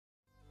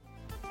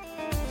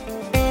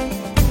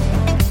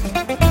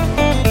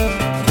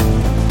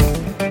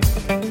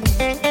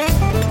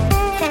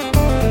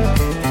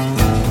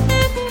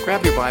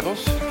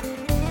Bibles,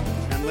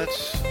 and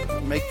let's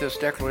make this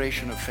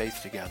declaration of faith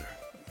together.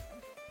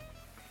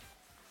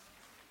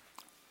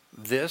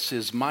 This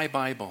is my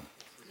Bible,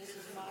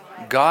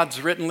 God's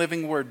written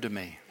living word to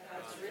me.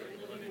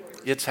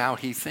 It's how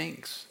he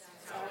thinks.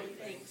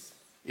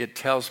 It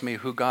tells me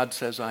who God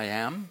says I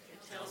am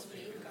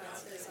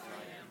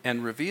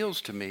and reveals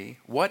to me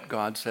what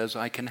God says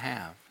I can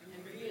have.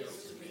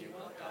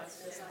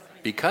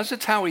 Because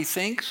it's how he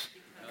thinks,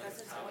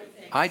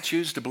 I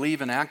choose to believe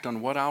and act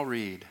on what I'll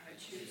read.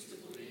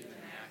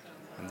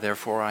 And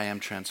therefore I am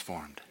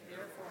transformed.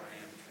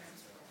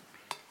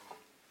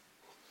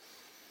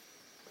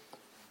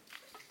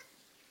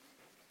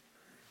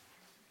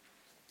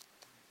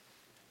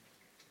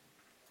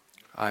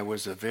 I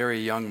was a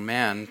very young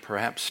man,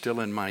 perhaps still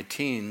in my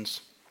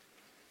teens.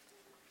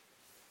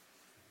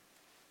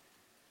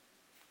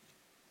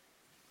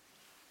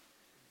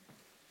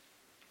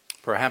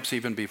 Perhaps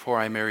even before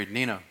I married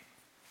Nina.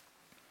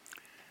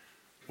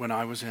 When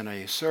I was in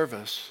a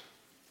service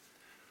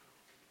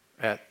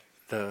at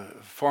the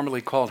formerly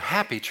called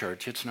Happy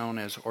Church, it's known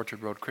as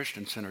Orchard Road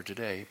Christian Center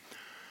today,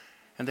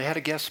 and they had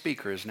a guest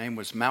speaker. His name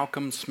was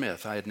Malcolm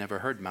Smith. I had never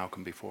heard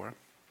Malcolm before.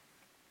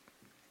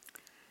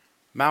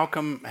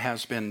 Malcolm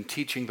has been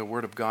teaching the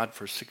Word of God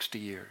for 60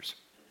 years.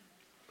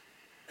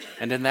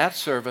 And in that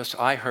service,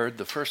 I heard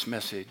the first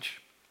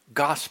message,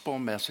 gospel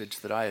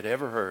message that I had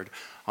ever heard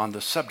on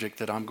the subject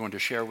that I'm going to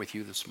share with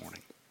you this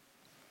morning.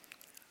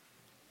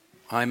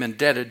 I'm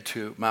indebted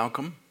to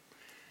Malcolm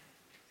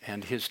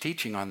and his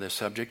teaching on this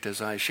subject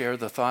as I share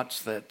the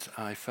thoughts that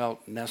I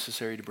felt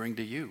necessary to bring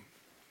to you.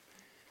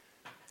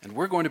 And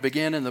we're going to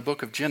begin in the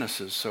book of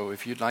Genesis, so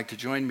if you'd like to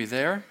join me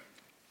there,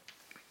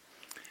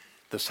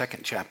 the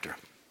second chapter.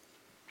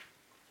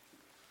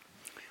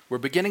 We're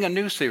beginning a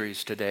new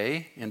series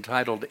today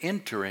entitled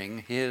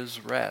Entering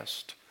His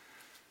Rest.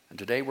 And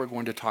today we're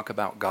going to talk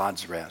about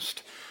God's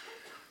rest.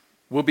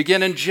 We'll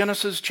begin in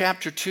Genesis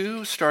chapter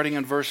 2, starting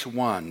in verse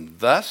 1.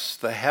 Thus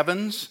the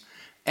heavens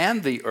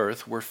and the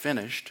earth were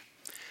finished,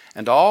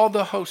 and all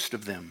the host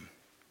of them.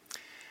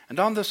 And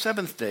on the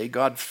seventh day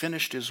God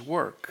finished his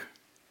work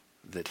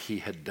that he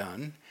had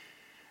done,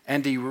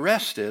 and he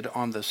rested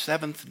on the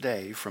seventh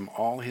day from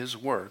all his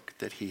work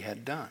that he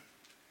had done.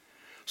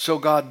 So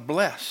God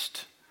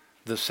blessed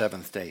the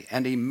seventh day,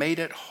 and he made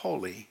it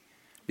holy,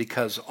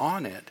 because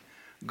on it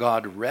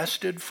God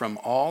rested from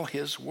all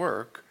his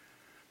work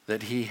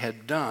that he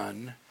had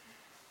done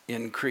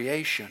in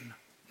creation.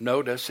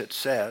 Notice it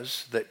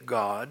says that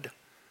God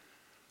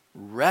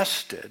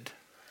rested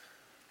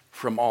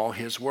from all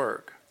his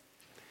work.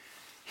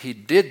 He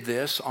did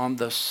this on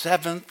the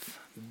seventh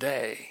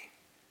day.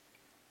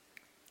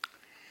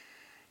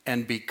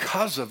 And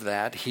because of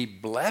that, he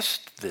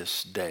blessed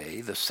this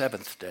day, the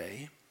seventh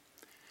day,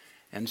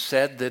 and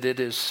said that it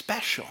is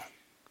special.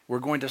 We're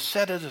going to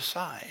set it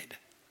aside.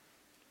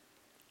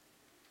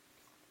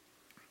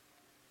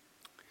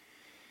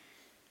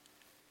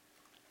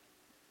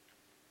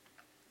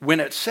 When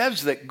it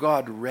says that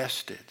God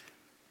rested,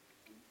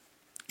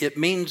 it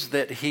means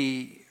that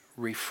he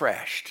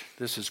refreshed.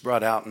 This is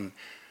brought out in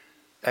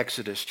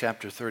Exodus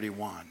chapter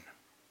 31.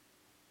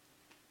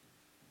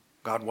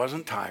 God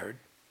wasn't tired.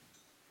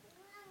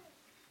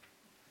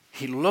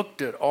 He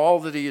looked at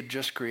all that he had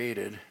just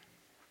created,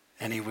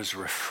 and he was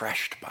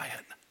refreshed by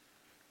it.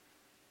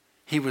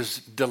 He was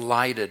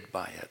delighted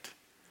by it.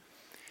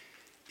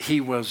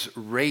 He was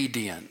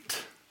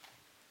radiant,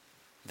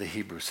 the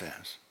Hebrew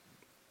says.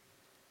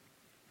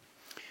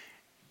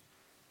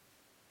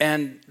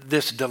 And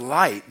this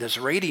delight, this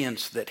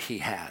radiance that he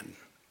had,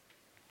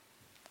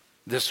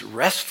 this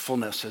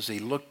restfulness as he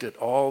looked at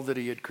all that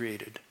he had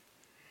created,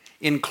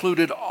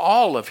 included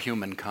all of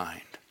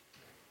humankind.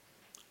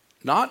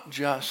 Not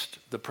just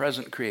the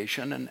present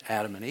creation and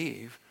Adam and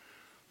Eve,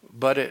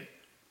 but it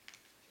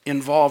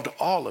involved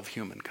all of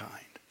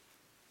humankind.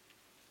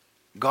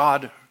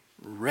 God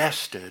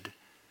rested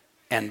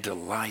and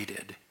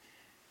delighted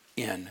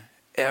in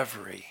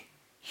every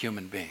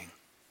human being.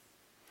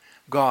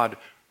 God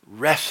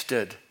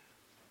rested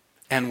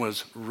and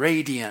was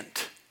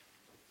radiant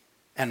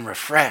and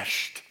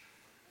refreshed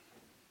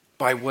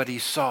by what he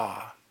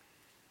saw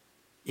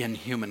in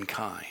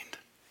humankind.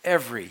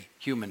 Every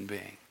human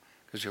being.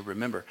 Because you'll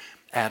remember,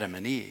 Adam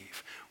and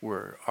Eve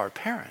were our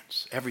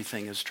parents.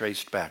 Everything is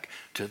traced back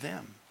to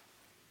them.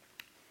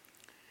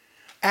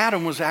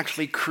 Adam was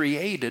actually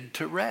created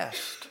to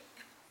rest.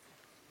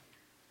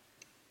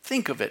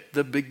 Think of it.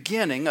 The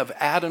beginning of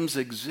Adam's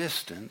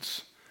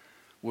existence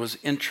was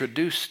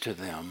introduced to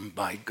them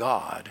by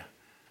God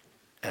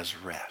as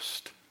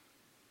rest.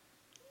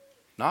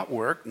 Not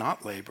work,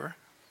 not labor.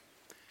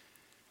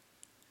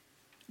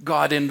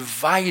 God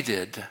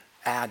invited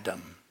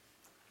Adam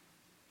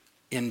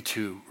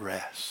into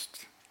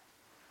rest.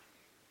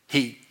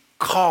 He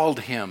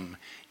called him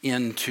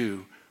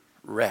into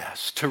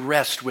rest, to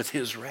rest with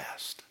his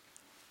rest.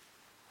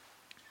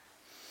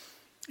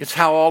 It's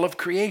how all of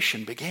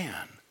creation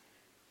began,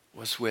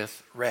 was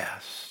with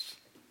rest.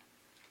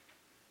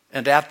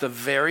 And at the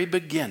very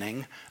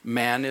beginning,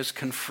 man is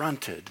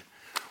confronted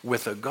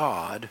with a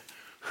God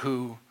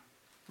who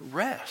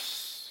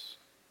rests.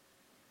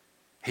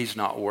 He's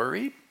not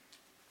worried.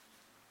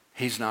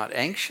 He's not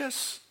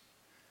anxious.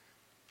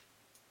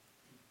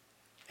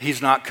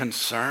 He's not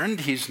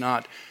concerned. He's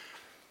not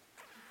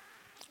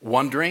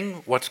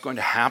wondering what's going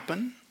to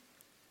happen.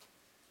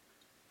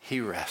 He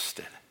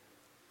rested.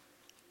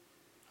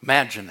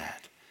 Imagine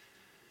that.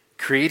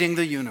 Creating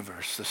the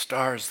universe, the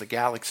stars, the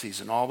galaxies,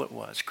 and all that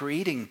was.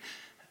 Creating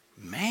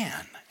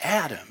man,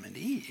 Adam and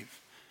Eve.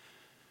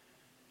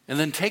 And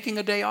then taking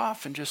a day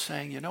off and just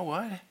saying, you know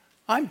what?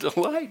 I'm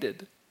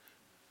delighted.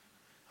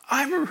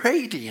 I'm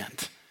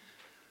radiant.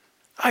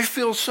 I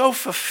feel so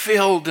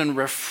fulfilled and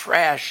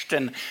refreshed.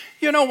 And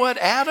you know what,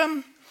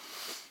 Adam?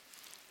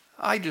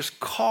 I just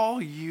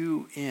call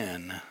you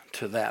in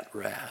to that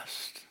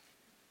rest.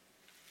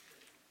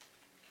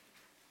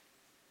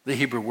 The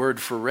Hebrew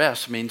word for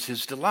rest means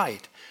his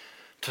delight,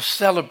 to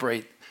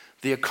celebrate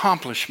the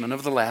accomplishment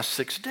of the last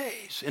 6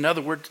 days. In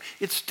other words,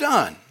 it's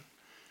done.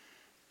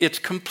 It's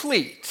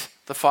complete.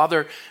 The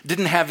Father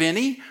didn't have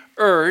any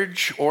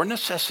urge or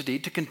necessity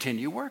to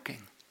continue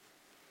working.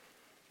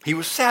 He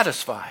was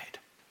satisfied.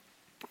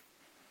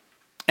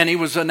 And he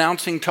was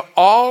announcing to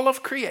all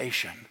of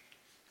creation,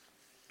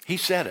 he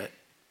said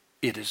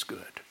it is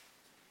good.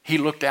 He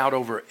looked out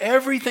over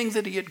everything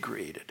that he had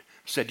created,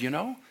 said, you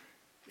know,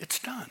 it's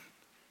done.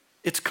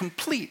 It's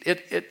complete.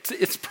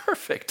 It's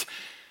perfect.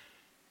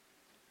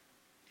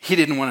 He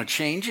didn't want to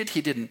change it.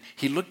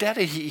 He looked at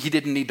it. He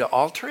didn't need to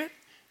alter it.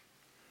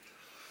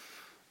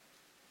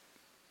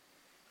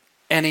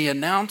 And he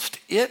announced,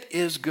 it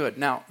is good.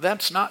 Now,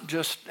 that's not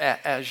just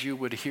as you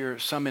would hear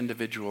some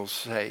individuals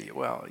say,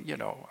 well, you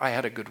know, I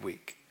had a good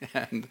week.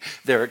 And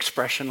they're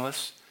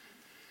expressionless.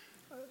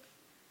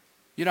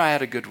 You know, I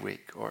had a good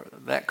week. Or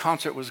that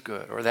concert was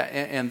good. Or that,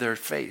 and their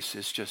face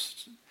is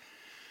just...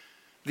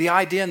 The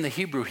idea in the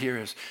Hebrew here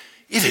is,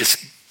 it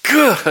is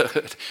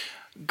good.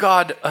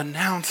 God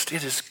announced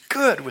it is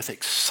good with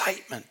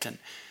excitement and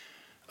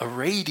a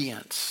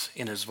radiance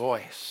in his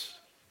voice.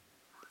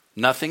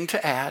 Nothing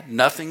to add,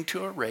 nothing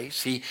to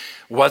erase. He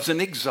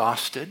wasn't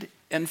exhausted.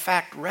 In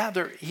fact,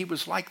 rather, he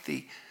was like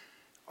the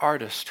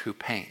artist who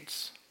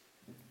paints,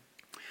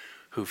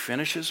 who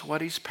finishes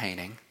what he's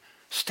painting,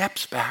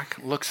 steps back,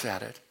 looks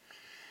at it,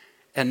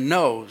 and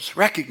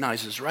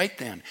recognizes right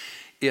then,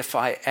 if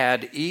I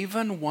add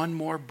even one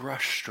more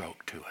brush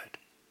stroke to it,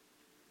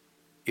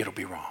 it'll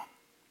be wrong.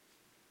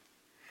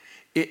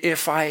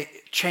 If I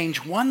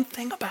change one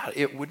thing about it,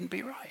 it wouldn't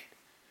be right.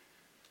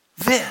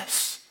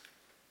 This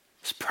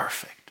is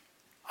perfect.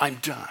 I'm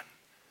done.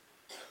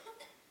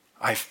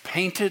 I've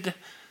painted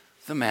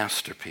the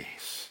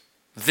masterpiece.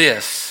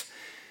 This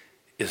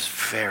is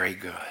very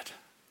good.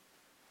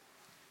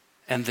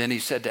 And then he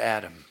said to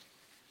Adam,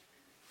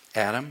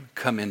 Adam,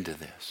 come into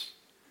this.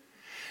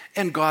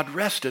 And God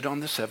rested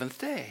on the seventh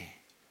day.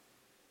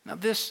 Now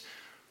this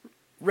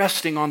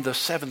resting on the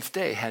seventh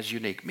day has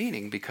unique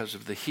meaning because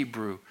of the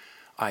Hebrew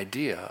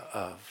idea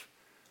of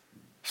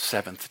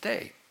seventh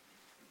day.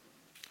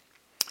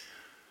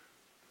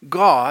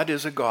 God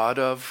is a God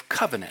of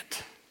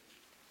covenant.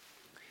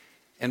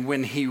 And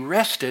when he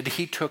rested,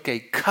 he took a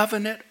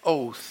covenant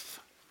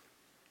oath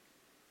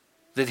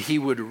that he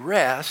would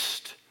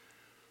rest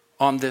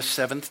on this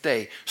seventh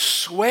day,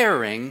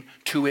 swearing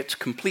to its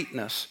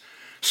completeness,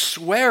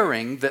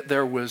 swearing that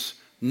there was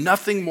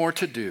nothing more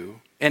to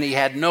do, and he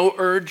had no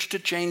urge to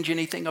change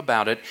anything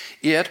about it.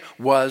 It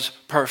was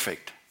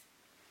perfect.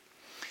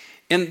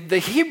 In the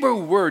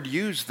Hebrew word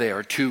used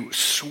there to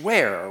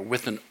swear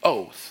with an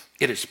oath,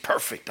 it is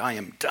perfect, I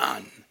am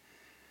done,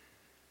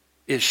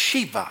 is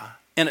Shiva,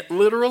 and it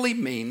literally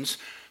means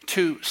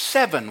to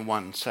seven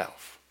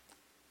oneself.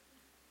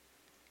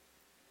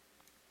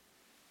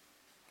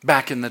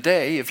 Back in the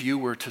day, if you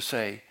were to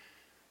say,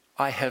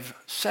 I have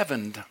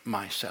sevened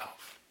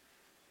myself,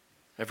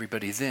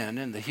 everybody then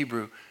in the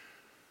Hebrew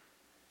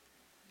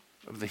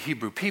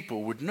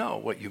people would know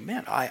what you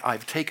meant.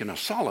 I've taken a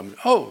solemn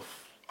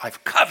oath.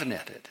 I've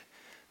covenanted.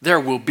 There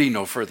will be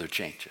no further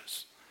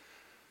changes.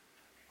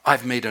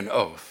 I've made an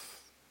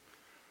oath.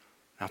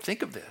 Now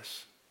think of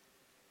this.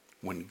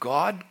 When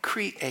God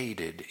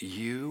created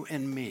you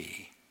and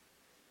me,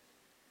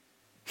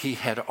 he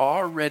had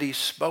already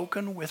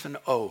spoken with an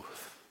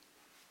oath.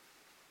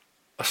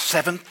 A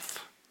seventh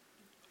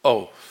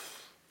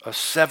oath. A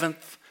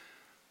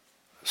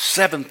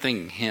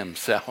seventhing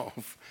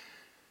himself.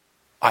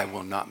 I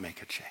will not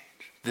make a change.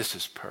 This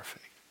is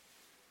perfect.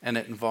 And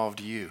it involved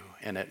you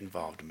and it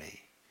involved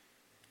me.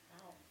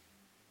 Wow.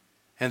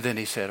 And then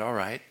he said, all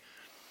right,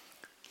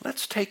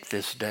 let's take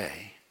this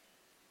day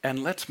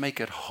and let's make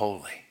it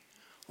holy.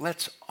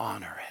 Let's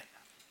honor it.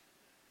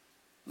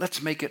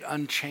 Let's make it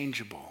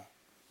unchangeable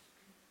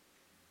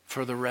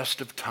for the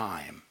rest of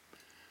time,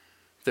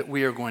 that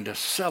we are going to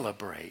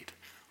celebrate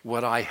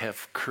what I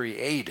have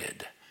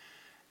created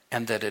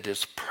and that it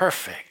is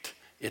perfect.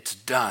 It's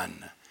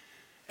done.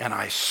 And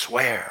I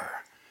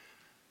swear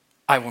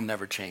I will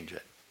never change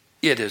it.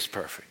 It is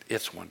perfect.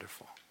 It's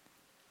wonderful.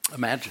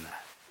 Imagine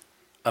that.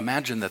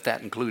 Imagine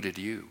that included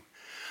you.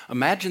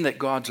 Imagine that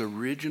God's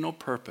original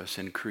purpose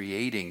in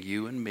creating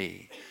you and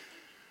me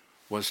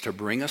was to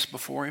bring us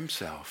before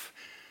himself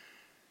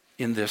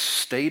in this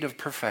state of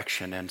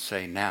perfection and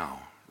say,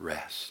 now,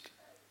 rest.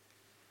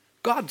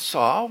 God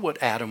saw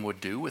what Adam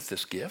would do with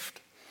this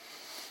gift.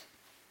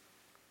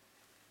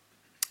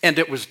 And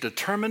it was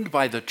determined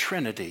by the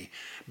Trinity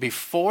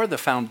before the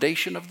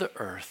foundation of the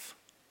earth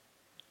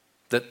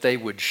that they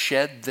would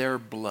shed their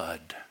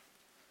blood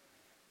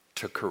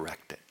to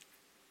correct it.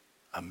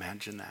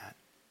 Imagine that.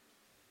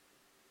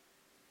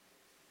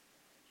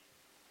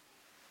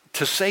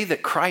 To say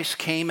that Christ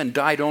came and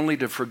died only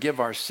to forgive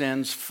our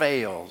sins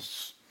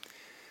fails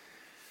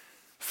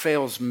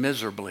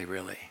miserably,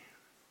 really,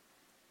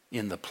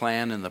 in the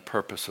plan and the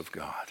purpose of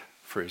God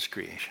for his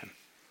creation.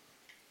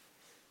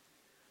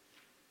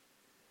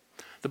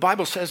 The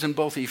Bible says in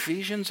both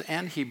Ephesians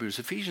and Hebrews,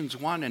 Ephesians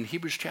 1 and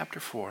Hebrews chapter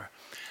 4,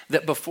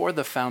 that before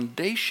the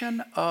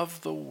foundation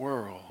of the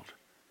world,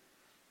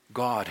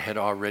 God had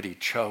already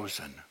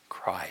chosen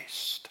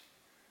Christ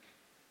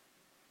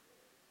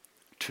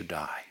to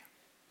die,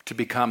 to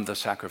become the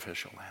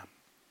sacrificial lamb.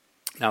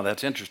 Now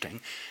that's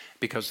interesting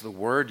because the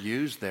word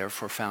used there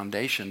for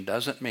foundation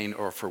doesn't mean,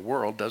 or for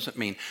world, doesn't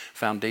mean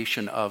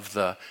foundation of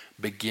the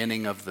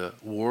beginning of the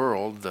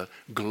world, the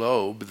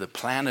globe, the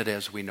planet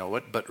as we know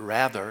it, but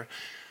rather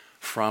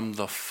from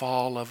the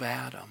fall of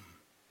Adam.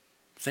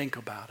 Think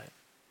about it.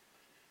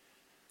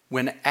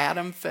 When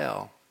Adam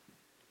fell,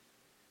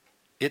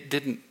 it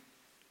didn't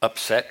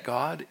upset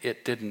God.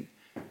 It didn't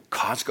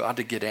cause God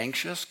to get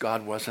anxious.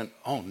 God wasn't,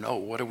 oh no,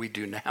 what do we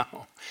do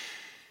now?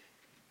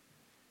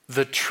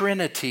 The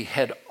Trinity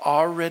had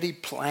already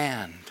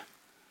planned.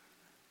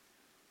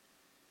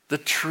 The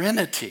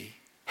Trinity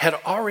had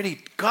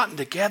already gotten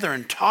together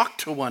and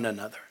talked to one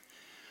another,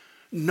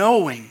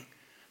 knowing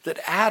that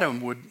Adam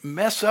would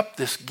mess up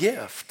this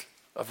gift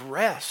of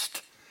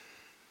rest,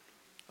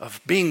 of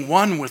being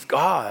one with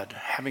God,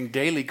 having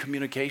daily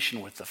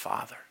communication with the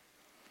Father.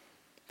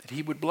 That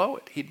he would blow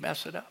it, he'd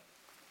mess it up.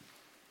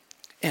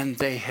 And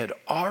they had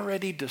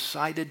already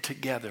decided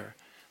together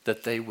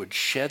that they would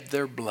shed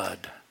their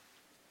blood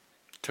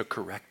to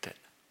correct it.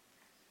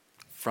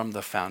 From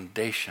the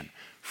foundation,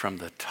 from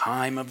the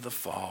time of the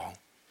fall,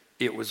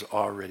 it was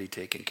already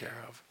taken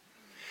care of.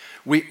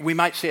 We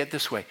might say it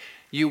this way: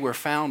 you were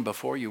found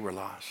before you were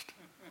lost.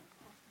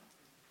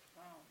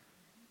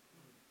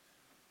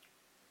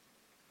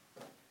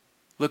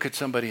 Look at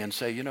somebody and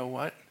say, you know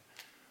what?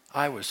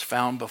 I was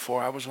found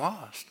before I was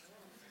lost.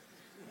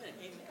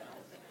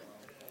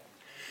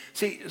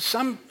 See,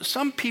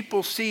 some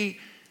people see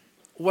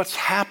what's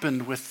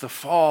happened with the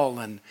fall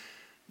and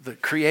the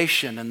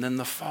creation and then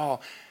the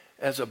fall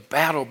as a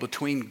battle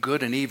between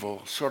good and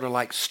evil, sort of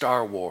like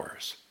Star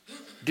Wars.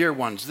 Dear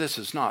ones, this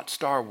is not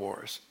Star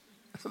Wars.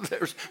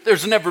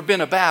 There's never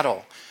been a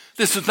battle.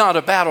 This is not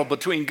a battle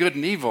between good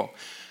and evil.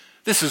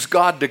 This is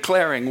God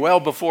declaring well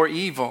before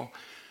evil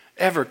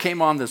ever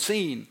came on the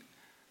scene,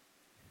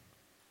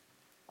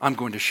 I'm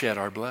going to shed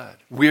our blood.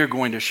 We're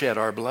going to shed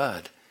our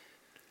blood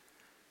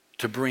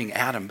to bring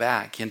Adam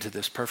back into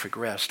this perfect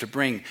rest, to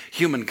bring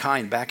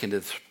humankind back into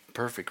this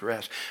perfect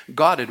rest.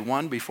 God had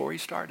won before he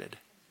started.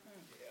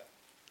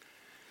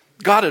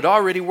 God had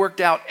already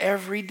worked out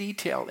every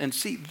detail. And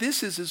see,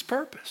 this is his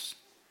purpose.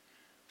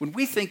 When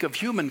we think of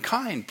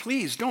humankind,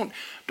 please don't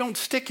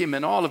stick him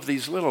in all of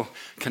these little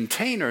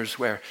containers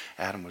where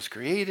Adam was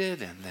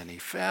created and then he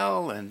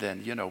fell and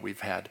then,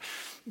 we've had,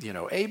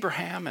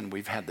 Abraham and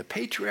we've had the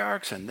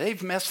patriarchs and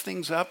they've messed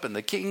things up and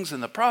the kings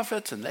and the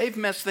prophets and they've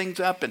messed things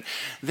up. And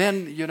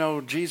then,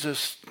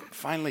 Jesus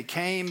finally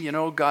came,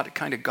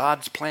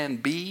 God's plan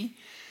B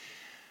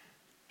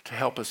to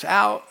help us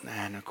out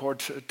and of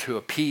course to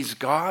appease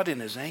God in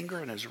his anger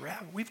and his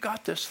wrath. We've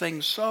got this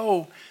thing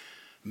so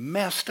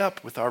messed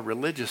up with our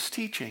religious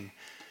teaching,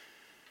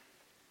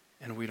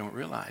 and we don't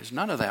realize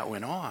none of that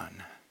went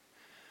on.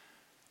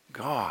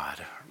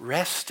 God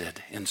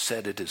rested and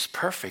said, it is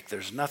perfect.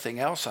 There's nothing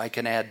else I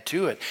can add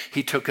to it.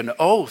 He took an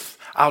oath.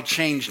 I'll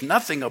change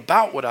nothing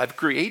about what I've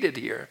created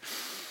here.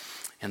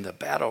 And the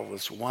battle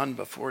was won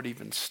before it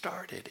even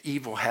started.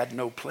 Evil had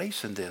no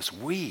place in this.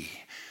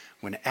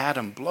 When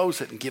Adam blows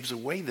it and gives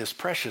away this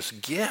precious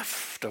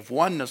gift of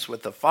oneness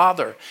with the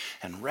Father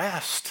and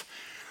rest,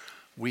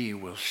 we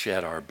will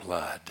shed our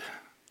blood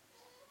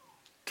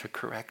to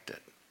correct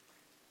it.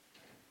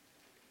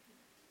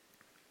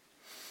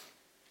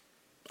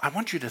 I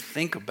want you to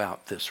think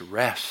about this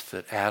rest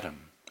that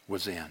Adam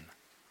was in.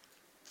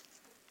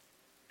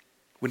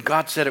 When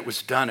God said it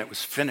was done, it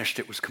was finished,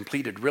 it was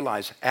completed,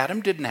 realize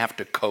Adam didn't have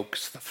to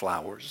coax the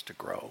flowers to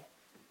grow.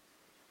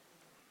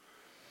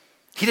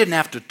 He didn't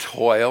have to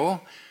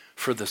toil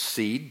for the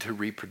seed to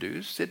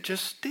reproduce. It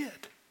just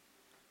did.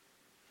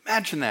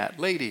 Imagine that,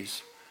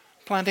 ladies,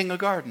 planting a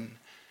garden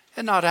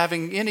and not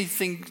having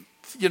anything,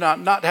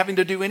 not having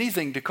to do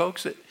anything to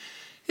coax it.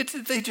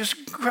 They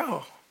just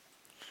grow.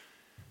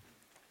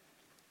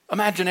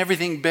 Imagine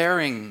everything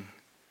bearing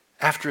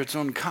after its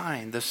own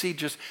kind. The seed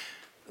just,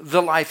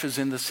 the life is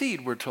in the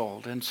seed, we're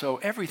told. And so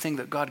everything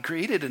that God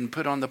created and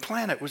put on the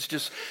planet was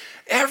just,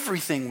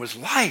 everything was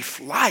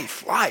life,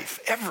 life, life,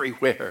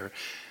 everywhere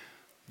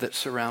that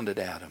surrounded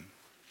Adam.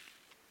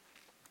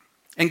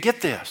 And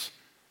get this,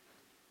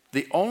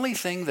 the only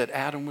thing that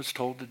Adam was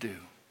told to do,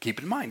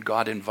 keep in mind,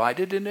 God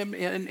invited him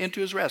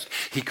into his rest.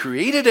 He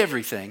created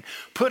everything,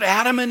 put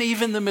Adam and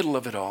Eve in the middle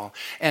of it all,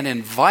 and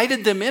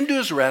invited them into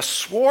his rest,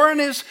 swore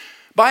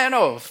by an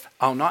oath,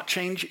 I'll not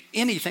change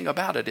anything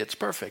about it. It's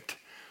perfect.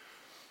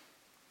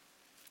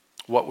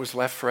 What was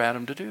left for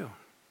Adam to do?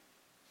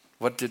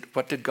 What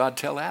did God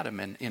tell Adam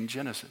in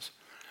Genesis?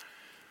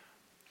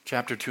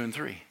 Chapter 2 and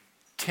 3.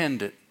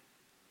 Tend it.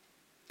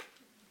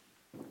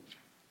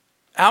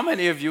 How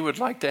many of you would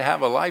like to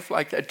have a life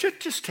like that?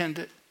 Just tend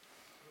it.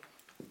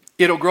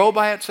 It'll grow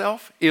by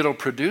itself. It'll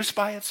produce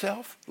by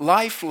itself.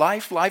 Life,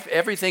 life, life.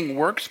 Everything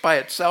works by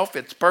itself.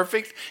 It's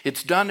perfect.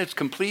 It's done. It's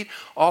complete.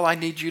 All I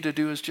need you to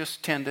do is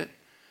just tend it.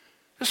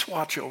 Just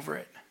watch over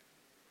it.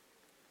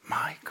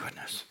 My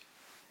goodness.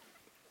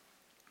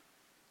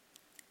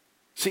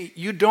 See,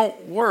 you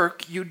don't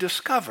work, you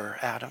discover,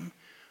 Adam.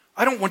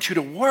 I don't want you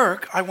to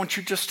work. I want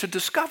you just to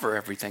discover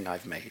everything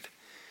I've made.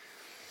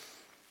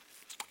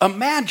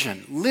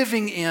 Imagine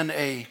living in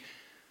a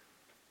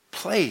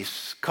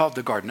place called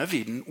the Garden of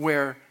Eden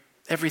where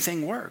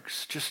everything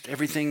works. Just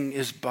everything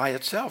is by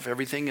itself.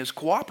 Everything is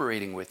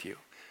cooperating with you.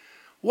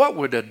 What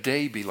would a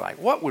day be like?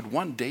 What would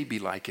one day be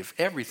like if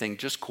everything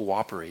just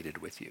cooperated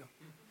with you?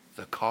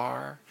 The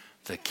car,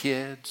 the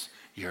kids,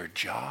 your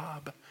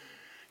job,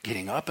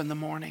 getting up in the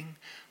morning,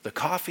 the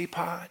coffee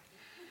pot,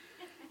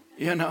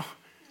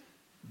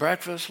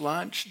 breakfast,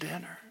 lunch,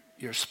 dinner,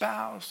 your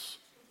spouse.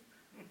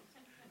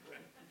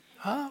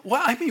 Huh?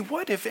 Well,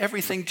 what if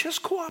everything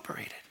just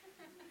cooperated?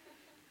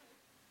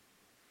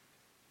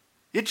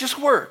 It just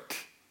worked.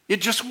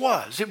 It just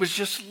was. It was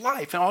just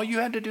life. And all you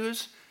had to do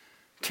is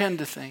tend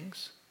to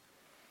things.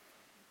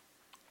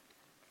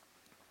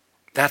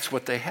 That's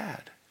what they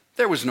had.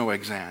 There was no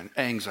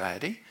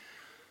anxiety.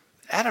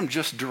 Adam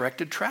just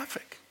directed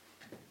traffic.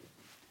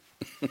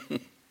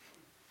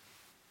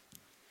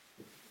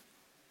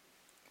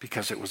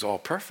 Because it was all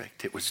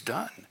perfect. It was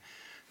done.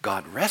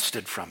 God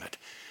rested from it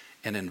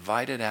and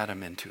invited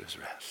Adam into his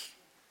rest.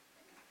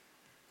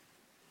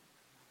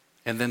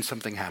 And then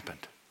something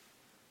happened.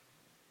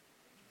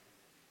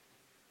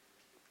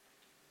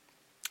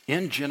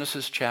 In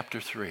Genesis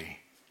chapter 3,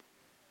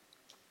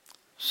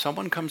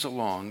 someone comes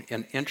along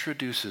and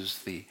introduces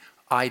the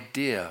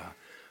idea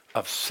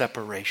of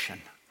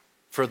separation.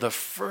 For the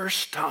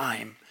first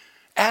time,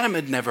 Adam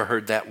had never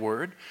heard that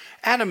word.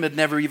 Adam had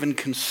never even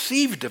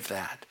conceived of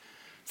that.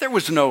 There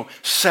was no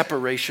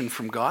separation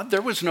from God.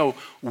 There was no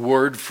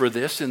word for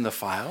this in the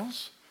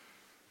files.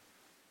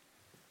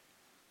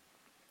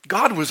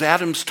 God was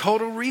Adam's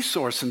total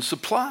resource and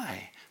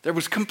supply. There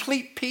was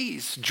complete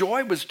peace.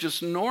 Joy was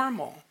just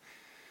normal.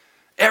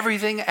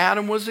 Everything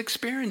Adam was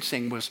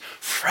experiencing was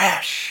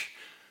fresh,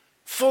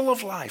 full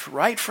of life,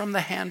 right from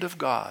the hand of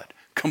God.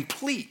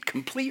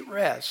 Complete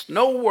rest,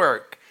 no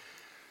work.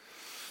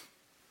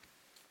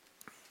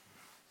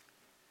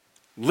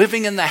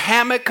 Living in the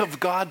hammock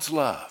of God's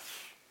love.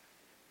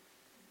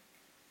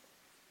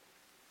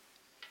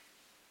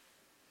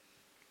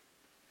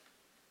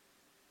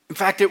 In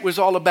fact, it was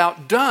all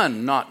about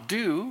done, not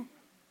do.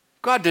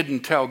 God didn't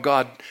tell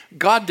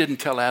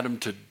Adam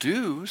to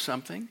do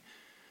something.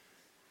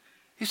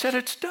 He said,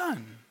 it's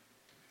done.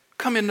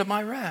 Come into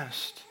my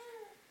rest.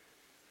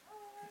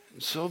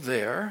 And so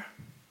there,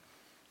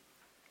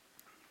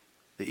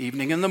 the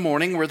evening and the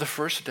morning were the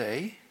first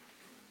day.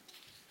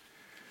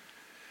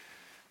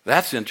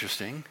 That's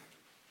interesting.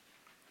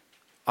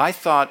 I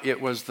thought it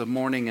was the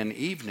morning and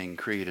evening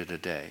created a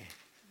day.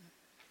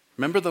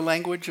 Remember the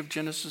language of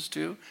Genesis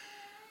 2?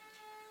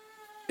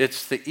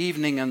 It's the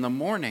evening and the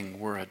morning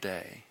were a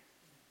day.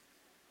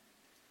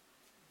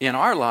 In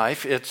our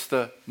life, it's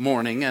the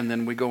morning and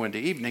then we go into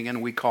evening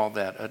and we call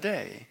that a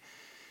day.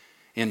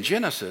 In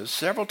Genesis,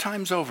 several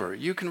times over,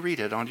 you can read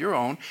it on your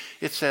own,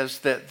 it says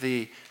that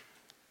the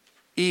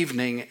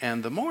evening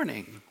and the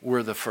morning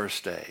were the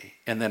first day.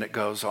 And then it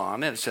goes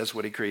on and it says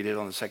what he created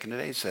on the second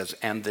day. It says,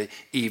 and the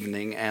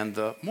evening and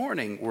the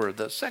morning were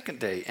the second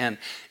day. And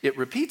it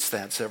repeats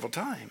that several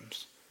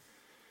times.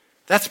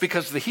 That's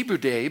because the Hebrew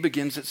day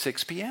begins at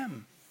 6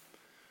 p.m.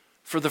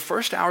 For the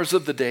first hours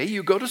of the day,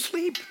 you go to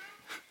sleep.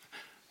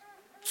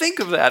 Think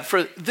of that.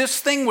 For this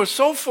thing was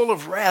so full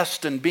of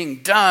rest and being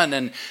done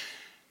and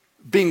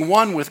being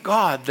one with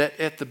God that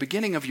at the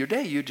beginning of your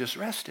day, you just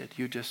rested.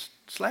 You just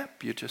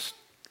slept. You just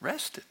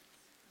rested.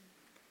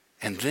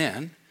 And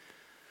then,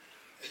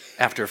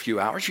 after a few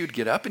hours, you'd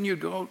get up and you'd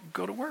go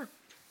to work.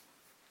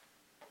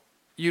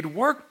 You'd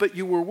work, but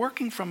you were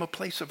working from a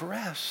place of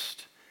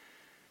rest.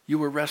 You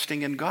were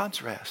resting in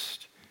God's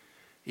rest.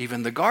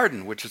 Even the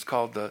garden, which is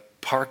called the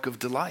Park of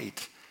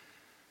Delight,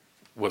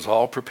 was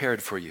all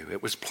prepared for you.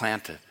 It was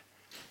planted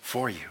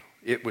for you.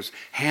 It was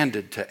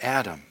handed to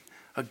Adam,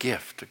 a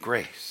gift, a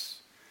grace.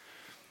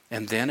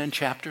 And then in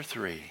chapter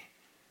 3,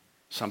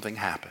 something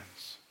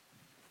happens.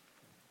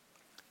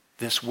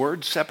 this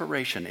word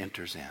separation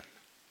enters in.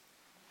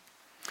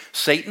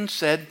 Satan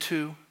said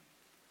to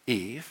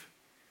Eve,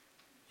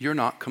 "You're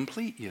not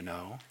complete, you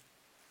know.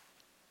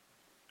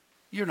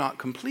 You're not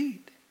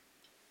complete.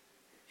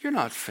 You're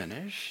not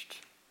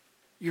finished.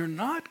 You're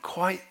not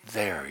quite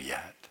there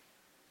yet."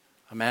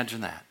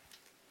 Imagine that.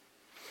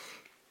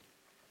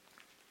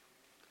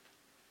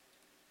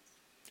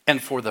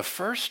 And for the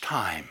first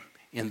time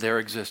in their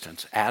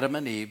existence, Adam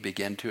and Eve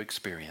began to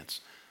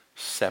experience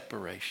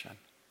separation.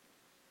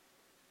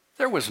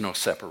 There was no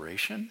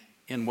separation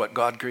in what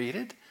God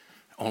created,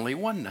 only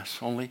oneness,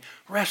 only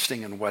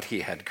resting in what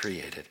he had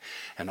created.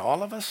 And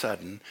all of a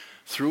sudden,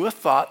 through a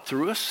thought,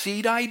 through a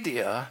seed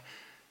idea,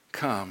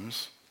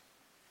 comes,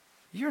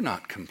 "You're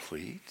not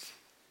complete.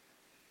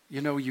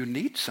 You know, you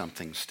need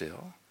something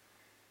still."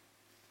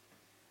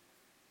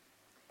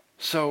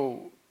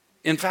 So,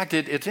 in fact,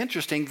 it's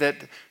interesting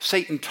that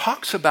Satan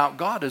talks about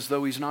God as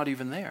though he's not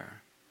even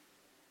there.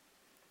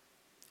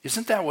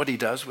 Isn't that what he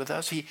does with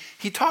us?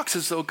 He talks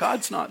as though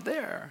God's not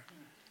there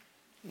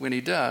when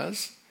he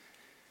does.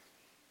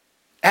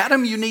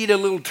 Adam, you need a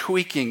little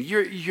tweaking.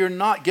 You're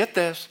not, get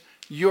this,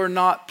 you're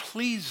not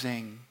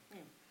pleasing.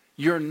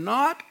 You're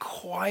not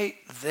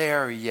quite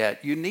there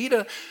yet.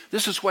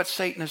 This is what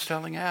Satan is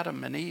telling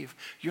Adam and Eve.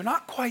 You're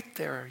not quite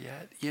there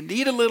yet. You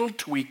need a little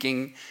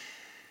tweaking.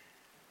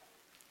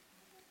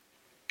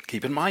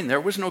 Keep in mind,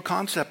 there was no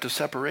concept of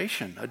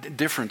separation, a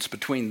difference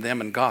between them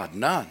and God,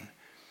 none.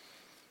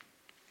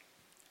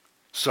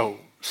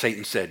 So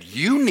Satan said,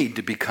 you need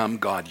to become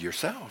God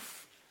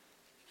yourself.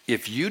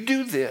 If you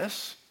do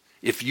this,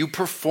 if you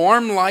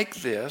perform like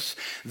this,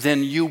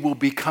 then you will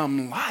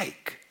become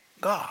like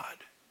God.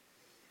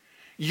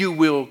 You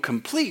will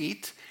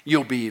complete,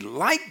 you'll be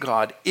like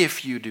God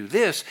if you do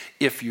this,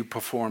 if you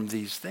perform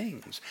these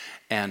things.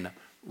 And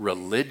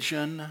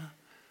religion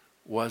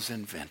was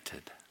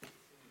invented.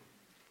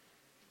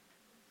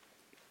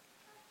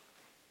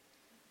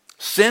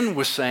 Sin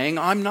was saying,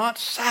 I'm not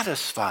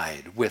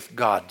satisfied with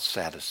God's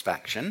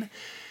satisfaction.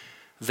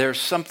 There's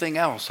something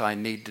else I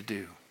need to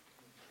do.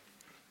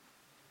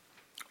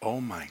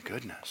 Oh my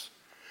goodness.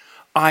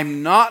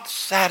 I'm not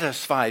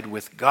satisfied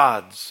with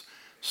God's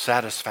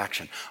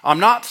satisfaction.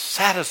 I'm not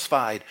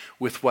satisfied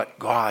with what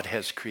God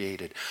has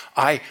created.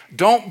 I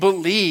don't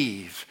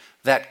believe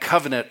that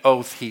covenant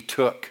oath he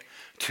took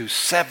to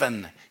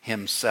seven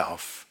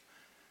himself,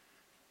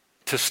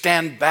 to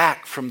stand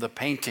back from the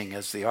painting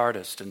as the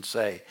artist and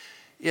say,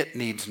 it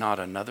needs not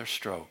another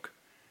stroke.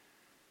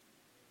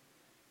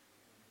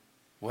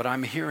 What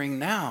I'm hearing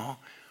now,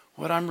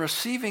 what I'm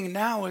receiving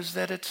now is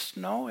that it's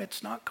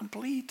not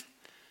complete.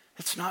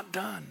 It's not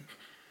done.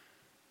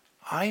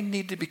 I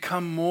need to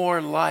become more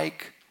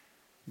like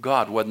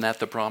God. Wasn't that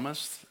the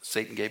promise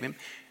Satan gave him?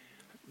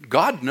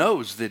 God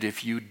knows that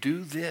if you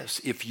do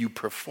this, if you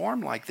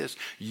perform like this,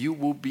 you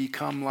will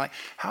become like.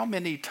 How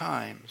many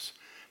times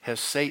has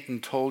Satan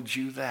told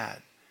you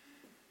that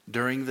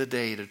during the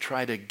day to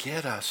try to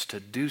get us to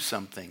do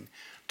something,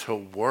 to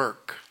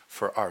work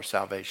for our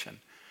salvation,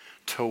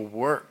 to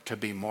work to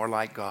be more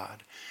like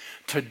God,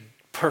 to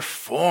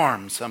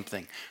perform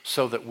something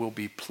so that we'll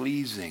be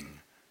pleasing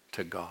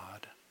to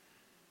God?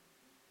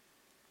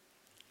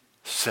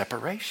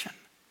 Separation.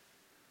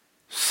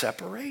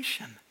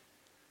 Separation.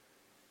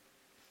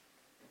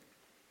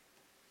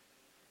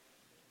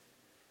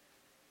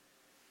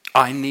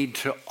 I need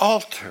to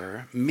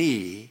alter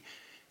me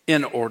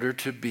in order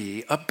to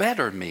be a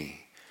better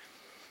me.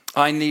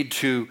 I need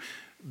to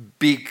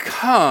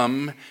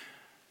become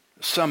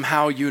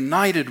somehow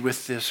united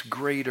with this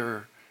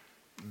greater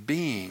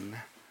being.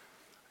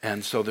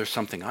 And so there's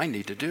something I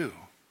need to do.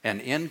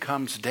 And in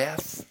comes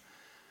death,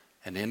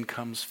 and in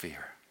comes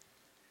fear.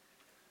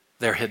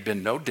 There had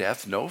been no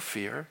death, no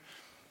fear,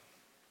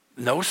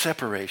 no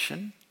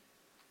separation.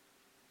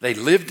 They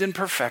lived in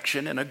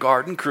perfection in a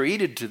garden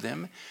created to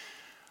them,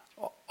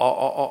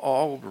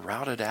 all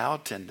routed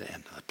out, and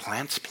the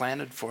plants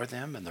planted for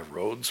them, and the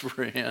roads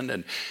were in,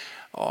 and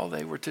all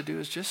they were to do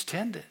is just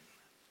tend it.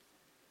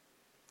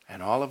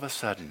 And all of a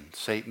sudden,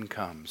 Satan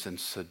comes and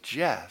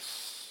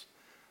suggests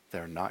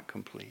they're not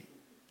complete.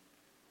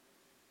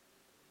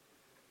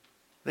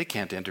 They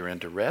can't enter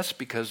into rest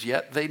because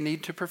yet they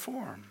need to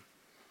perform.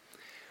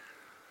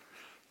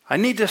 I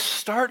need to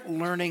start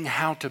learning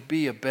how to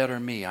be a better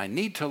me. I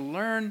need to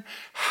learn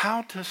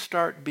how to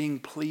start being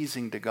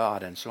pleasing to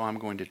God. And so I'm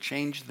going to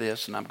change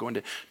this and I'm going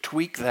to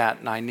tweak that,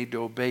 and I need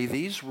to obey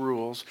these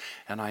rules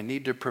and I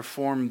need to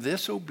perform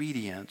this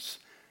obedience.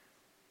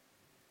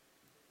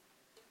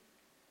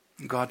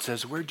 And God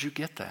says, where'd you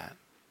get that?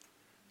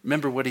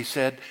 Remember what he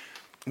said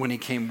when he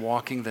came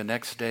walking the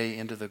next day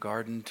into the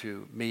garden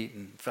to meet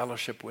and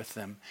fellowship with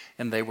them,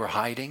 and they were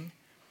hiding?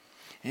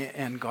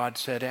 And God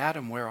said,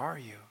 Adam, where are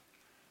you?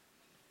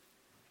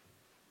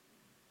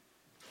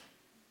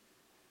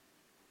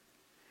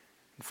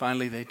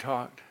 Finally, they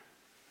talked.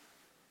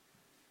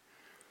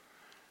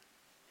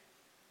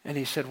 And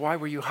he said, why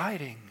were you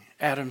hiding?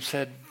 Adam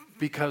said,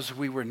 because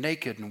we were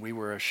naked and we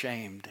were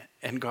ashamed.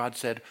 And God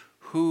said,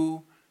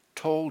 who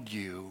told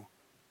you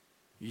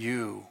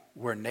you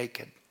were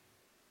naked?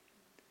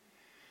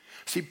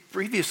 See,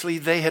 previously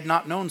they had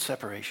not known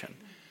separation.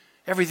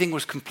 Everything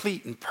was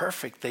complete and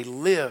perfect. They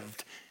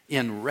lived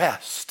in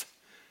rest.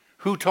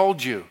 Who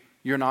told you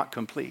you're not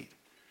complete?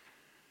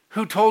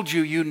 Who told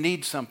you you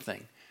need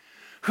something?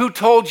 Who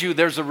told you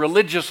there's a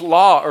religious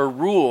law or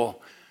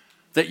rule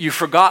that you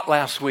forgot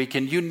last week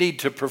and you need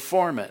to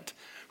perform it?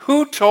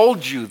 Who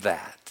told you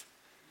that?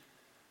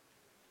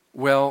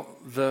 Well,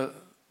 the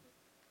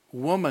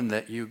woman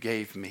that you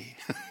gave me.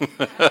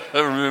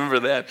 Remember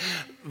that?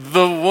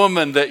 The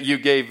woman that you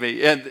gave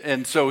me.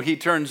 And so he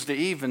turns to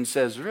Eve and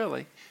says,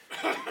 really?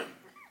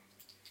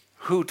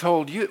 Who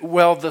told you?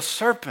 Well, the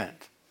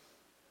serpent.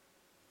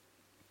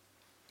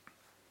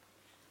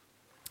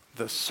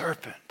 The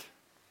serpent.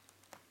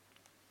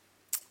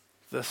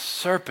 The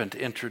serpent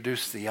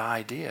introduced the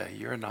idea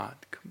you're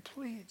not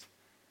complete.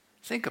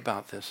 Think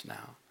about this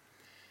now.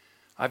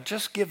 I've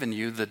just given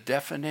you the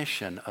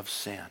definition of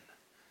sin.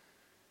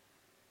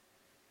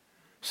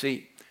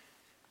 See,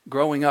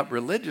 growing up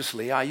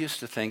religiously, I used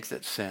to think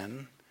that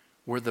sin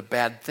were the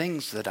bad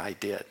things that I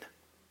did,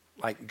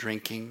 like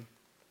drinking.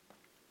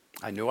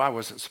 I knew I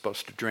wasn't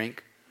supposed to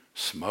drink.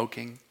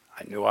 Smoking.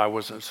 I knew I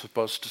wasn't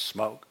supposed to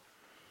smoke.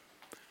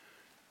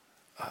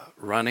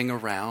 Running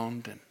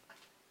around and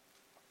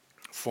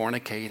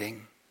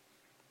fornicating.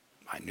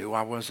 I knew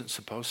I wasn't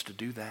supposed to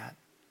do that.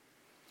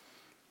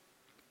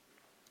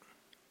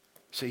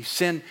 See,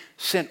 sin,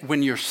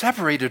 when you're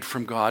separated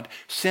from God,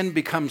 sin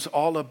becomes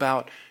all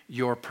about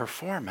your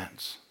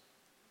performance.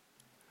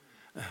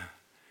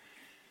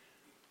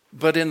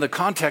 But in the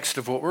context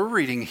of what we're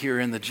reading here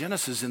in the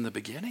Genesis in the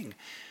beginning,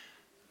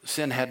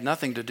 sin had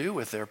nothing to do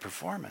with their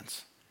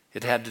performance.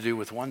 It had to do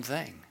with one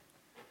thing.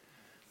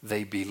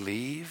 They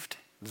believed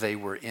they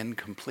were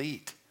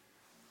incomplete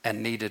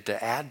and needed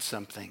to add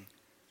something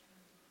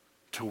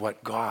to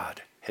what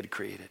God had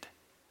created.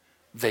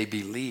 They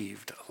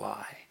believed a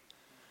lie.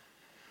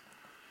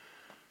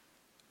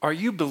 Are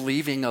you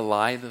believing a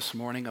lie this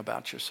morning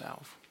about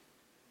yourself?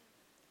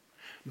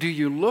 Do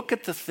you look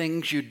at the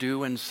things you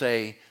do and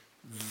say,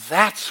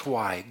 that's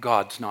why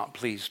God's not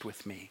pleased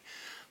with me?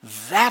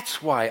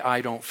 That's why I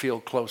don't feel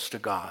close to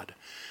God.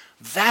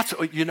 That's,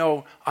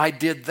 I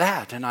did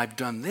that and I've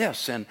done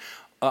this and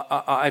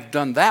I've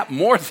done that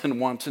more than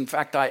once. In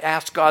fact, I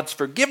asked God's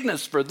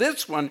forgiveness for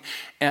this one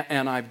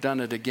and I've done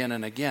it again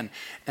and again.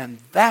 And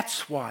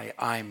that's why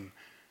I'm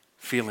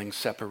feeling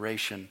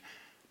separation,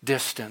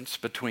 distance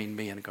between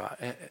me and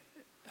God.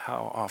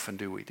 How often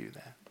do we do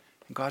that?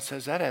 And God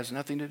says that has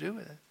nothing to do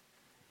with it.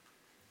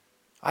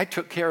 I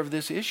took care of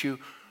this issue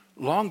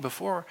long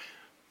before,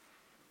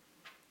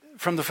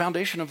 from the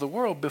foundation of the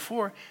world,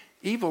 before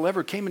evil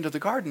ever came into the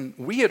garden.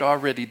 We had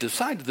already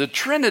decided, the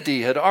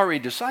Trinity had already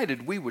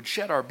decided we would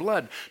shed our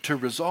blood to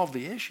resolve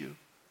the issue.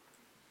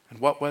 And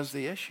what was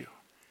the issue?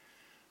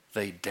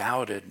 They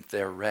doubted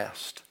their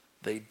rest.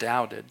 They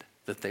doubted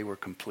that they were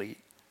complete.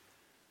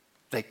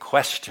 They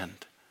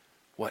questioned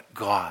what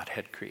God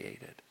had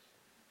created.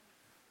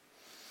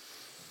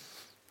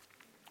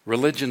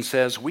 Religion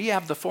says we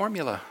have the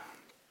formula.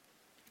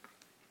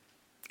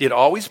 It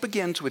always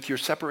begins with your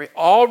separate.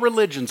 All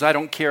religions, I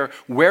don't care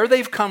where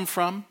they've come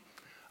from,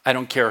 I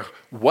don't care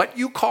what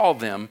you call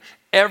them,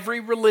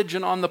 every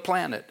religion on the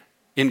planet,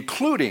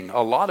 including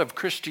a lot of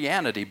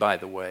Christianity, by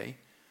the way,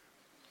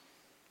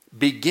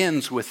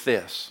 begins with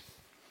this.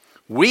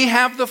 We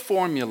have the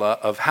formula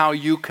of how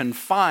you can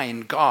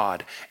find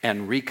God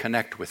and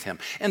reconnect with Him.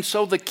 And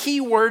so the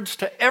key words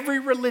to every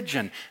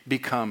religion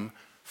become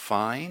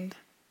find,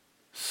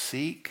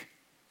 seek,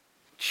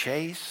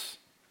 chase,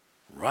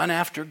 run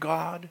after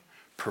God,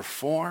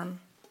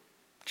 perform,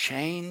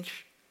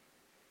 change,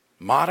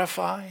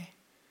 modify.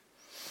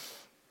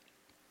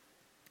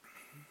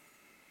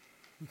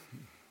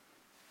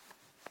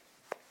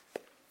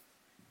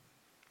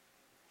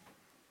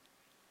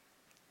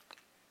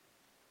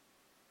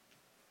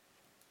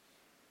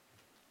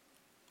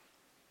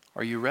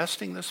 Are you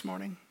resting this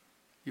morning?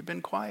 You've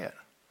been quiet.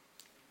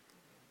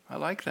 I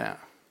like that.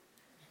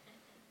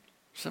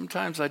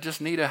 Sometimes I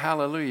just need a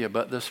hallelujah,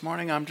 but this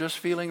morning I'm just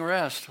feeling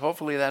rest.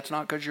 Hopefully that's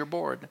not because you're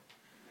bored.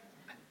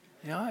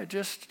 Yeah,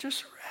 just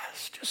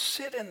rest. Just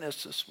sit in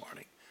this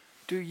morning.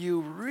 Do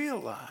you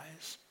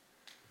realize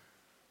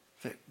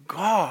that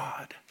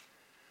God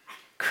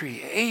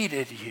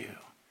created you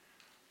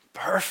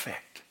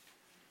perfect,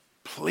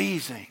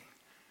 pleasing,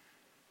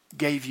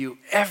 gave you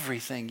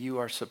everything you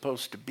are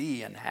supposed to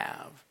be and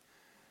have,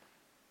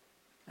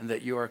 and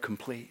that you are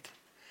complete?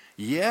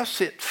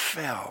 Yes, it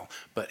fell,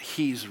 but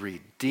He's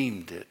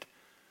redeemed it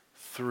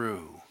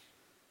through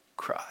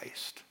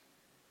Christ.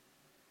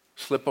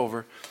 Slip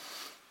over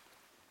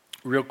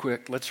real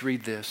quick. Let's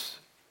read this,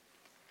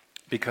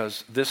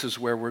 because this is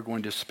where we're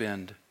going to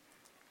spend.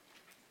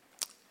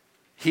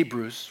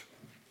 Hebrews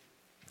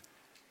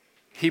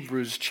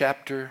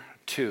chapter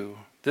 2.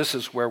 This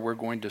is where we're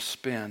going to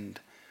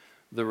spend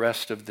the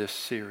rest of this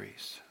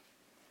series.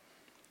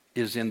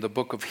 Is in the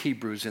book of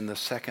Hebrews in the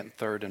 2nd,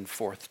 3rd, and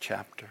 4th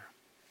chapter.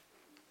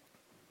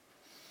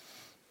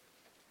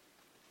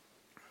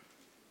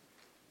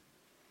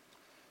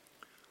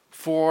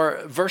 For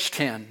verse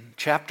 10,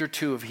 chapter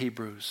 2 of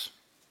Hebrews.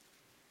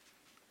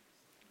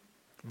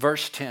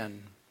 Verse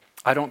 10.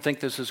 I don't think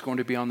this is going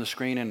to be on the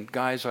screen, and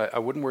guys, I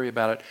wouldn't worry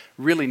about it.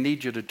 Really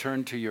need you to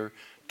turn to,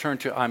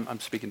 I'm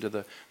speaking to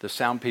the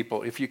sound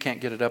people. If you can't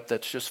get it up,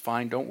 that's just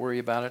fine. Don't worry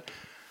about it.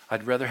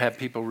 I'd rather have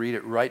people read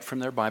it right from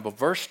their Bible.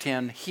 Verse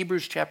 10,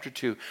 Hebrews chapter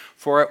 2.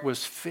 For it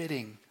was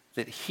fitting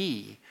that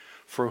he,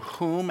 for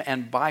whom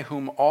and by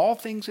whom all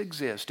things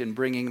exist, in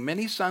bringing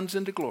many sons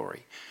into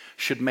glory,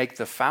 should make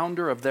the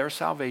founder of their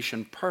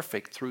salvation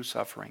perfect through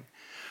suffering.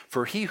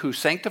 For he who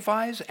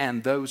sanctifies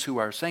and those who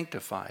are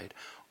sanctified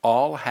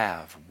all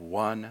have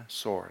one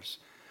source.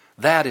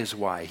 That is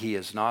why he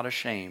is not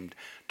ashamed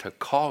to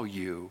call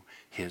you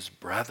his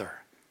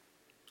brother.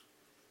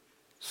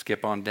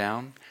 Skip on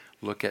down.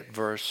 Look at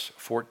verse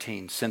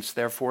 14. Since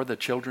therefore the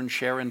children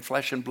share in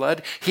flesh and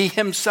blood, he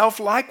himself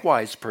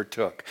likewise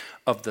partook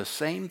of the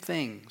same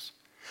things,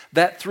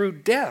 that through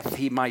death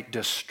he might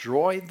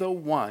destroy the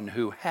one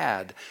who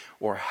had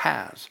or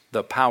has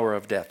the power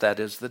of death, that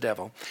is the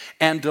devil,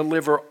 and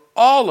deliver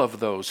all of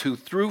those who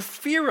through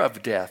fear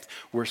of death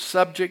were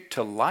subject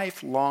to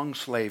lifelong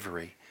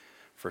slavery.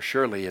 For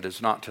surely it is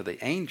not to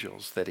the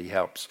angels that he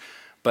helps,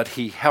 but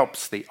he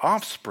helps the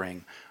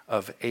offspring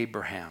of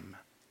Abraham.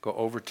 Go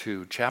over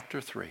to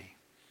chapter 3.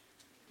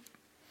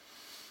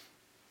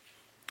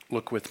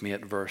 Look with me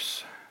at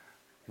verse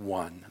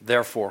 1.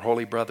 Therefore,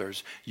 holy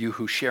brothers, you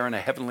who share in a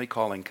heavenly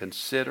calling,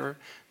 consider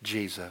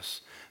Jesus,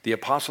 the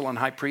apostle and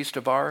high priest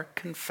of our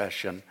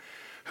confession,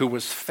 who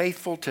was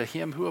faithful to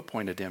him who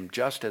appointed him,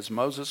 just as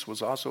Moses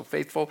was also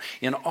faithful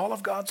in all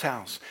of God's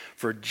house.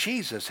 For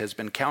Jesus has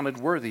been counted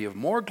worthy of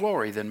more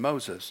glory than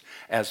Moses,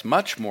 as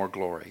much more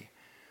glory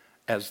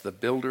as the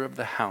builder of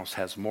the house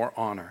has more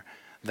honor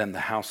than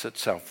the house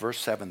itself. Verse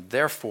 7,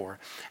 therefore,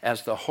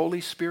 as the Holy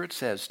Spirit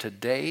says,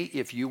 today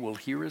if you will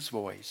hear his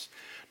voice,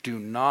 do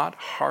not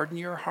harden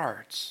your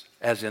hearts,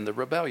 as in the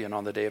rebellion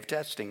on the day of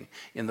testing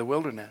in the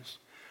wilderness,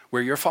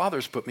 where your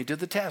fathers put me to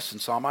the test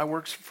and saw my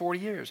works for 40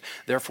 years.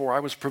 Therefore I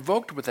was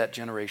provoked with that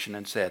generation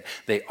and said,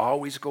 they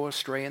always go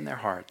astray in their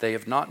heart. They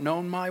have not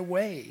known my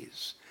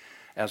ways.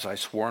 As I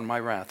swore in my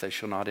wrath, they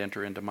shall not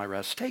enter into my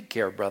rest. Take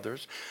care,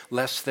 brothers,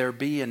 lest there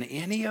be in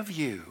any of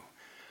you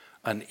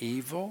an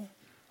evil,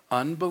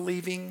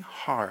 unbelieving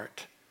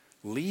heart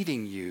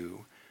leading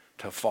you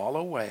to fall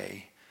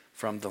away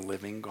from the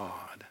living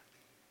God.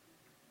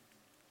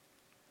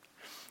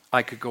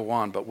 I could go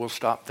on, but we'll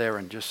stop there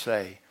and just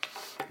say,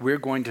 we're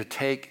going to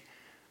take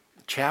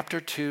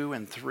chapter 2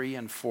 and 3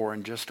 and 4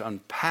 and just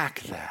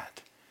unpack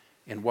that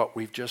in what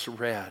we've just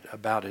read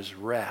about his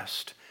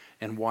rest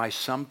and why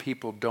some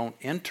people don't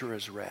enter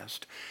his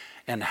rest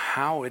and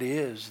how it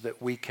is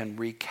that we can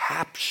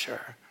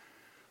recapture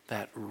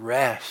that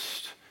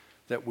rest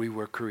that we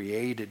were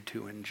created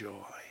to enjoy.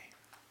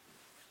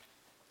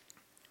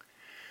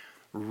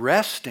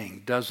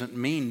 Resting doesn't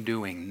mean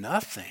doing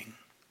nothing.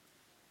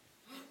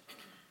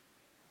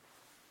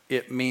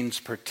 It means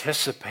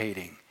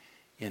participating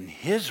in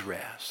his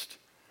rest,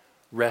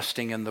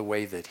 resting in the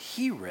way that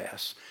he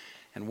rests.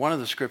 And one of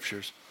the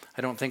scriptures,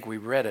 I don't think we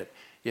read it,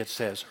 it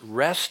says,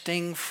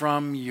 resting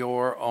from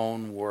your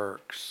own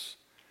works.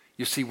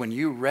 You see, when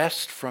you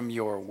rest from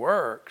your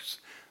works,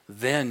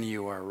 then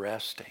you are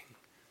resting.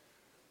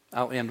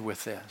 I'll end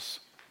with this.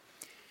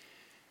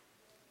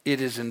 It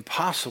is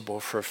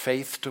impossible for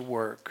faith to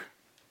work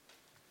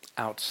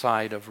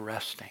outside of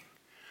resting.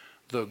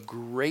 The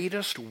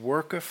greatest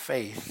work of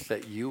faith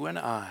that you and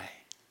I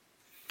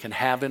can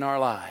have in our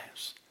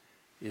lives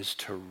is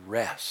to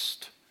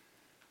rest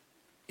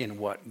in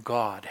what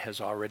God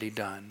has already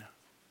done.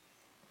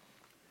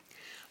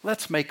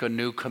 Let's make a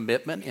new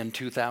commitment in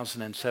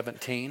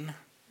 2017.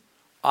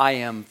 I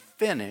am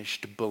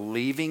finished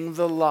believing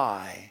the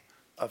lie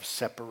of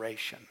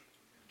separation.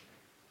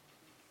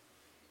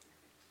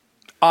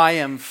 I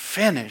am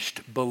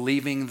finished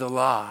believing the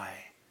lie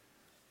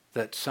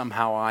that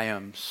somehow I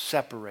am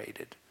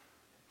separated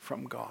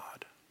from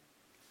God.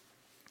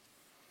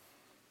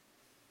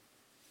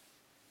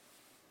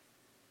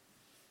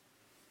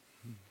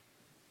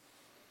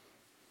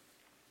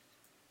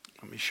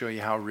 Let me show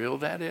you how real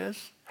that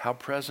is, how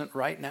present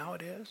right now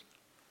it is.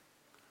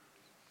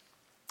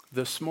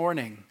 This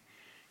morning,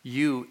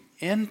 you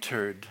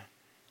entered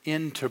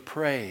into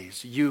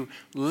praise. You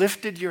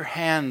lifted your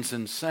hands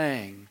and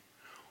sang,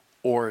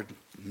 or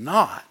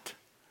not,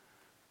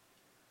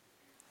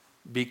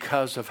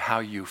 because of how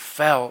you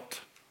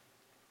felt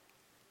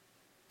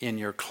in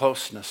your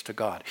closeness to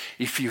God.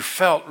 If you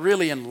felt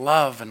really in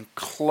love and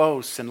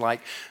close and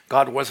like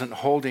God wasn't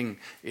holding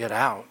it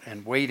out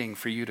and waiting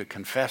for you to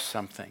confess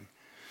something,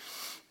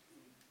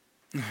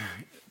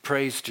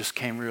 praise just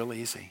came real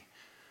easy.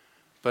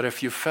 But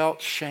if you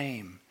felt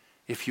shame,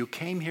 if you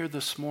came here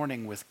this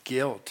morning with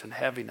guilt and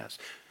heaviness,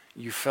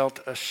 you felt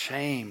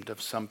ashamed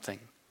of something,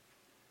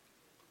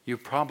 you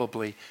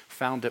probably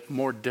found it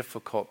more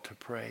difficult to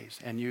praise.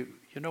 And you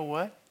know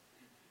what?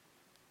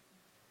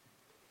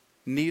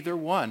 Neither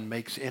one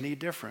makes any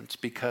difference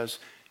because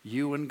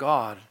you and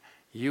God,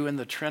 you and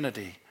the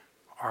Trinity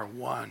are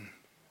one.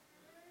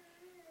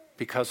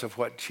 because of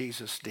what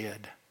Jesus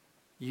did.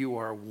 You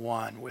are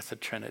one with the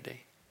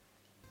Trinity.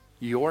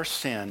 Your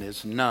sin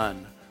is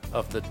none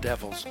of the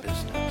devil's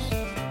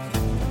business.